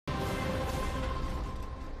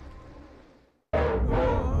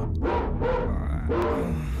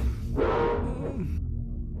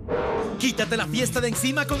Quítate la fiesta de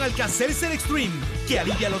encima con Alka-Seltzer Extreme, que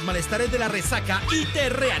alivia los malestares de la resaca y te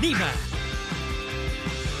reanima.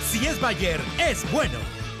 Si es Bayer, es bueno.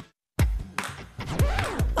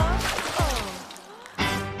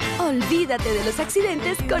 Olvídate de los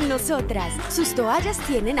accidentes con nosotras. Sus toallas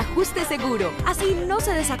tienen ajuste seguro, así no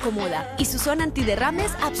se desacomoda. Y su zona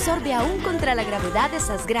antiderrames absorbe aún contra la gravedad de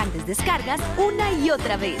esas grandes descargas una y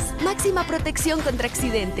otra vez. Máxima protección contra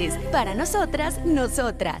accidentes. Para nosotras,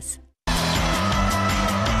 nosotras.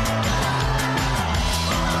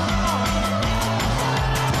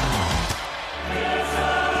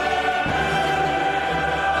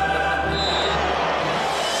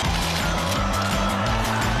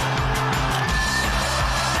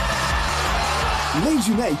 Leeds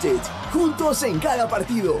United, juntos en cada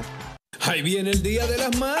partido. Ahí viene el Día de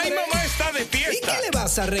las Madres. ¡Ay, mamá está de fiesta! ¿Y qué le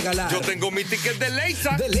vas a regalar? Yo tengo mi ticket de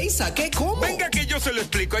Leisa. ¿De Leisa? ¿Qué? ¿Cómo? Venga que yo se lo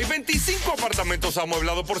explico. Hay 25 apartamentos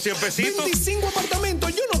amueblados por 100 pesitos. 25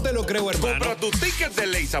 apartamentos, yo no te lo creo, hermano. Compra tu ticket de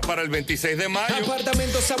Leisa para el 26 de mayo.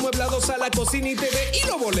 Apartamentos amueblados a la cocina y TV y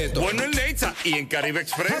los boletos. Bueno, en Leisa y en Caribe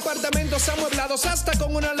Express. Apartamentos amueblados hasta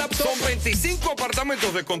con una laptop. Son 25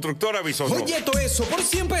 apartamentos de Constructora Bisonó. Oye, todo eso por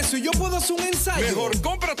 100 pesos y yo puedo hacer un ensayo. Mejor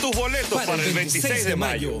compra tus boletos para el 26 de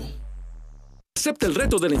mayo. Acepta el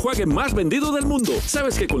reto del enjuague más vendido del mundo.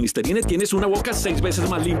 ¿Sabes que con Listerine tienes una boca 6 veces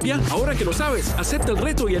más limpia? Ahora que lo sabes, acepta el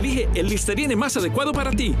reto y elige el Listerine más adecuado para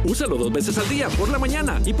ti. Úsalo 2 veces al día, por la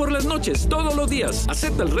mañana y por las noches, todos los días.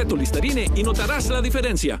 Acepta el reto Listerine y notarás la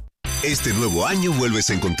diferencia. Este nuevo año vuelves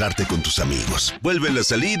a encontrarte con tus amigos. Vuelven las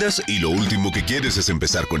salidas y lo último que quieres es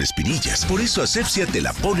empezar con espinillas. Por eso Asepsia te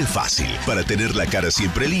la pone fácil. Para tener la cara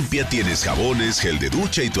siempre limpia tienes jabones, gel de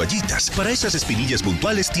ducha y toallitas. Para esas espinillas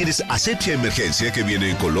puntuales tienes Asepsia Emergencia que viene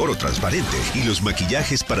en color o transparente. Y los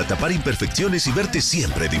maquillajes para tapar imperfecciones y verte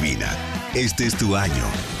siempre divina. Este es tu año.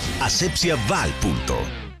 Asepsia va al punto.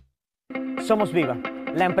 Somos Viva,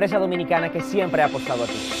 la empresa dominicana que siempre ha apostado a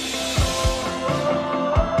ti.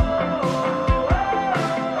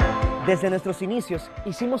 Desde nuestros inicios,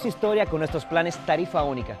 hicimos historia con nuestros planes tarifa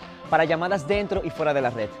única para llamadas dentro y fuera de la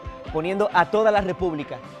red, poniendo a toda la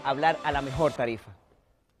República a hablar a la mejor tarifa.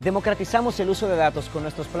 Democratizamos el uso de datos con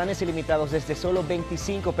nuestros planes ilimitados desde solo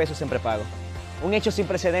 25 pesos en prepago, un hecho sin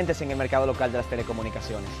precedentes en el mercado local de las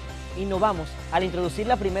telecomunicaciones. Innovamos al introducir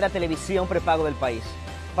la primera televisión prepago del país,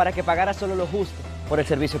 para que pagaras solo lo justo por el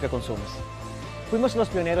servicio que consumes. Fuimos los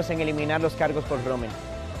pioneros en eliminar los cargos por roaming,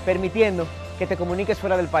 permitiendo que te comuniques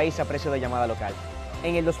fuera del país a precio de llamada local.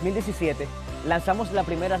 En el 2017, lanzamos la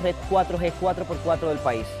primera red 4G 4x4 del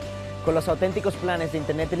país, con los auténticos planes de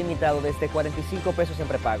internet ilimitado desde 45 pesos en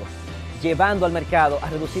prepago, llevando al mercado a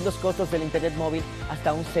reducir los costos del internet móvil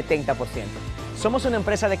hasta un 70%. Somos una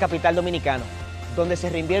empresa de capital dominicano, donde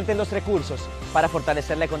se reinvierten los recursos para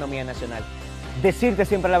fortalecer la economía nacional. Decirte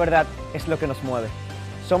siempre la verdad es lo que nos mueve.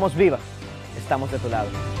 Somos Viva, estamos de tu lado.